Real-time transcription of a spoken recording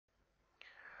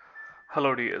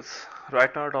Hello dears.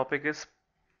 Right now our topic is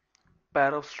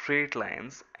pair of straight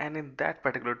lines, and in that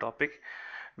particular topic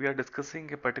we are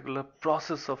discussing a particular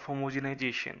process of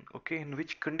homogenization. Okay, in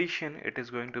which condition it is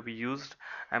going to be used,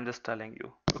 I'm just telling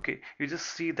you. Okay, you just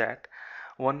see that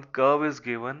one curve is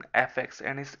given fx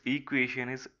and its equation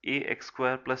is ax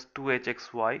square plus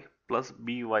 2hxy plus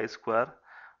by square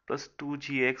plus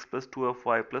 2gx plus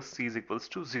 2fy plus c is equals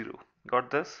to 0.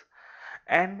 Got this?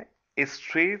 And a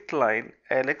straight line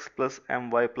Lx plus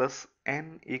my plus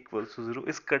n equals to 0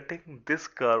 is cutting this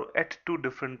curve at two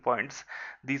different points.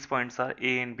 These points are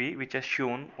A and B, which are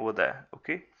shown over there.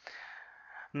 Okay.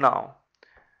 Now,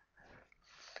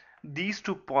 these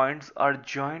two points are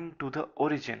joined to the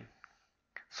origin.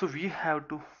 So we have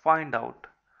to find out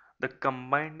the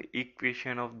combined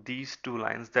equation of these two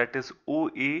lines, that is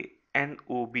OA and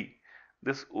OB.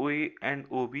 This OA and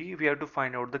OB, we have to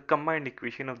find out the combined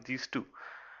equation of these two.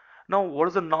 Now, what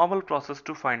is the normal process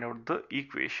to find out the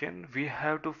equation? We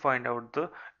have to find out the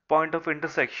point of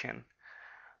intersection.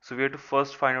 So we have to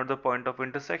first find out the point of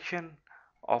intersection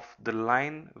of the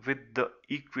line with the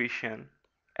equation,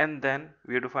 and then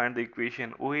we have to find the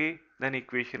equation OA, then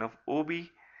equation of OB,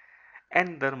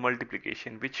 and their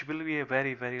multiplication, which will be a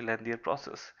very lengthier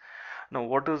process. Now,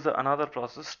 what is the another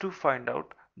process to find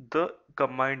out the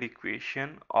combined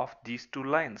equation of these two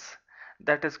lines?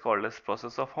 That is called as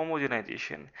process of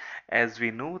homogenization. As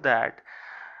we know that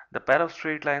the pair of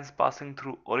straight lines passing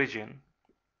through origin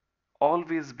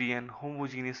always be an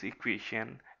homogeneous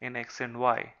equation in x and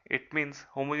y. It means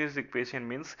homogeneous equation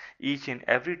means each and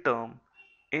every term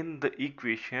in the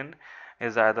equation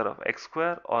is either of x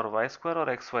square or y square or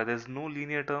xy. There is no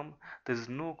linear term, there is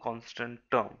no constant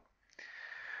term.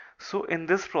 So in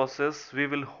this process we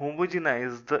will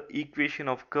homogenize the equation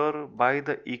of curve by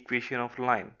the equation of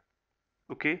line.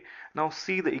 Okay, now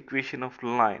see the equation of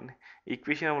line.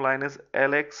 Equation of line is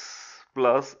Lx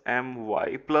plus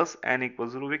my plus n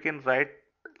equals 0. We can write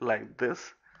like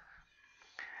this: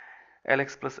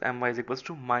 Lx plus my is equals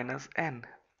to minus n,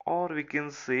 or we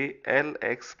can say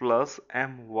Lx plus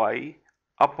my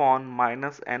upon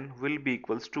minus n will be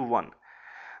equals to 1.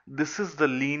 This is the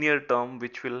linear term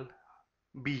which will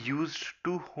be used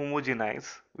to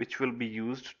homogenize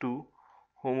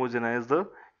the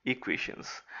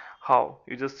equations. How?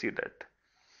 You just see that.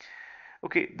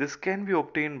 Okay, this can be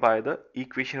obtained by the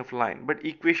equation of line, but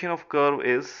equation of curve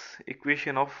is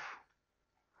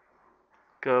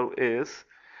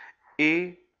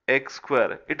ax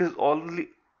square. It is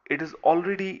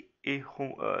already a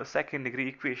second degree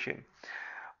equation.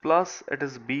 Plus it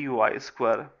is by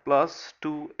square plus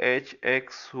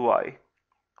 2hxy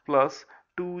plus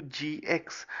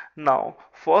 2gx. Now,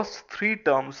 first three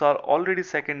terms are already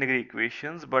second degree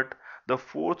equations, but the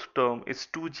fourth term is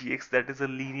 2gx, that is a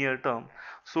linear term.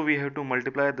 So we have to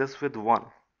multiply this with 1.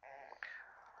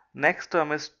 Next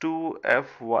term is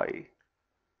 2fy.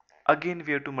 Again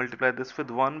we have to multiply this with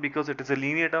 1 because it is a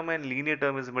linear term, and linear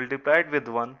term is multiplied with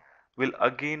 1 will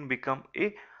again become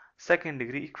a second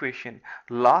degree equation.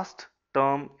 Last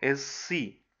term is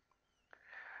c.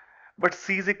 But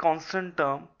c is a constant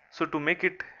term, so to make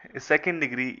it a second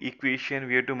degree equation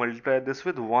we have to multiply this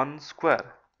with 1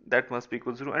 square. That must be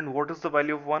equal to 0. And what is the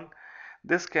value of 1?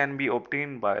 This can be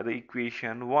obtained by the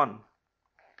equation 1.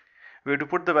 We have to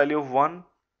put the value of 1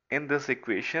 in this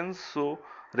equation, so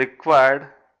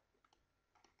required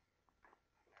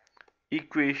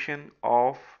equation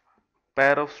of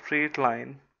pair of straight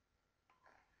lines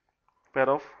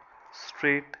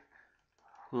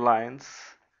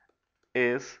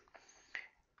is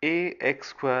ax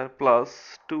square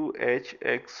plus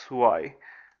 2hxy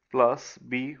plus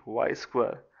by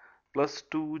square plus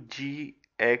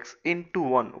 2gx into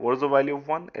 1. What is the value of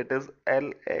 1? It is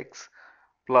Lx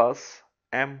plus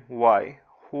my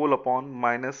whole upon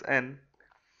minus n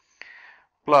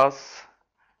plus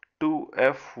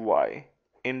 2fy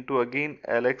into again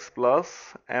Lx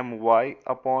plus my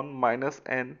upon minus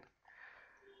n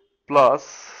plus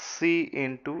c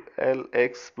into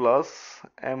Lx plus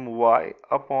my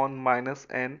upon minus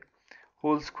n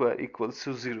whole square equals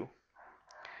to 0.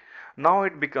 Now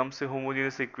it becomes a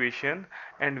homogeneous equation,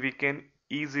 and we can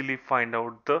easily find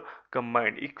out the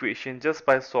combined equation just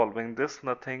by solving this,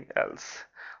 nothing else.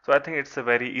 So I think it's a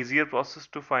very easier process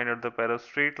to find out the pair of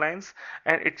straight lines,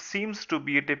 and it seems to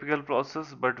be a typical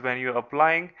process, but when you're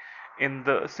applying in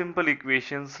the simple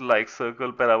equations like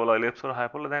circle, parabola, ellipse or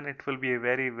hyperbola, then it will be a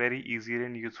very easier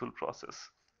and useful process.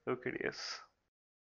 Okay, yes.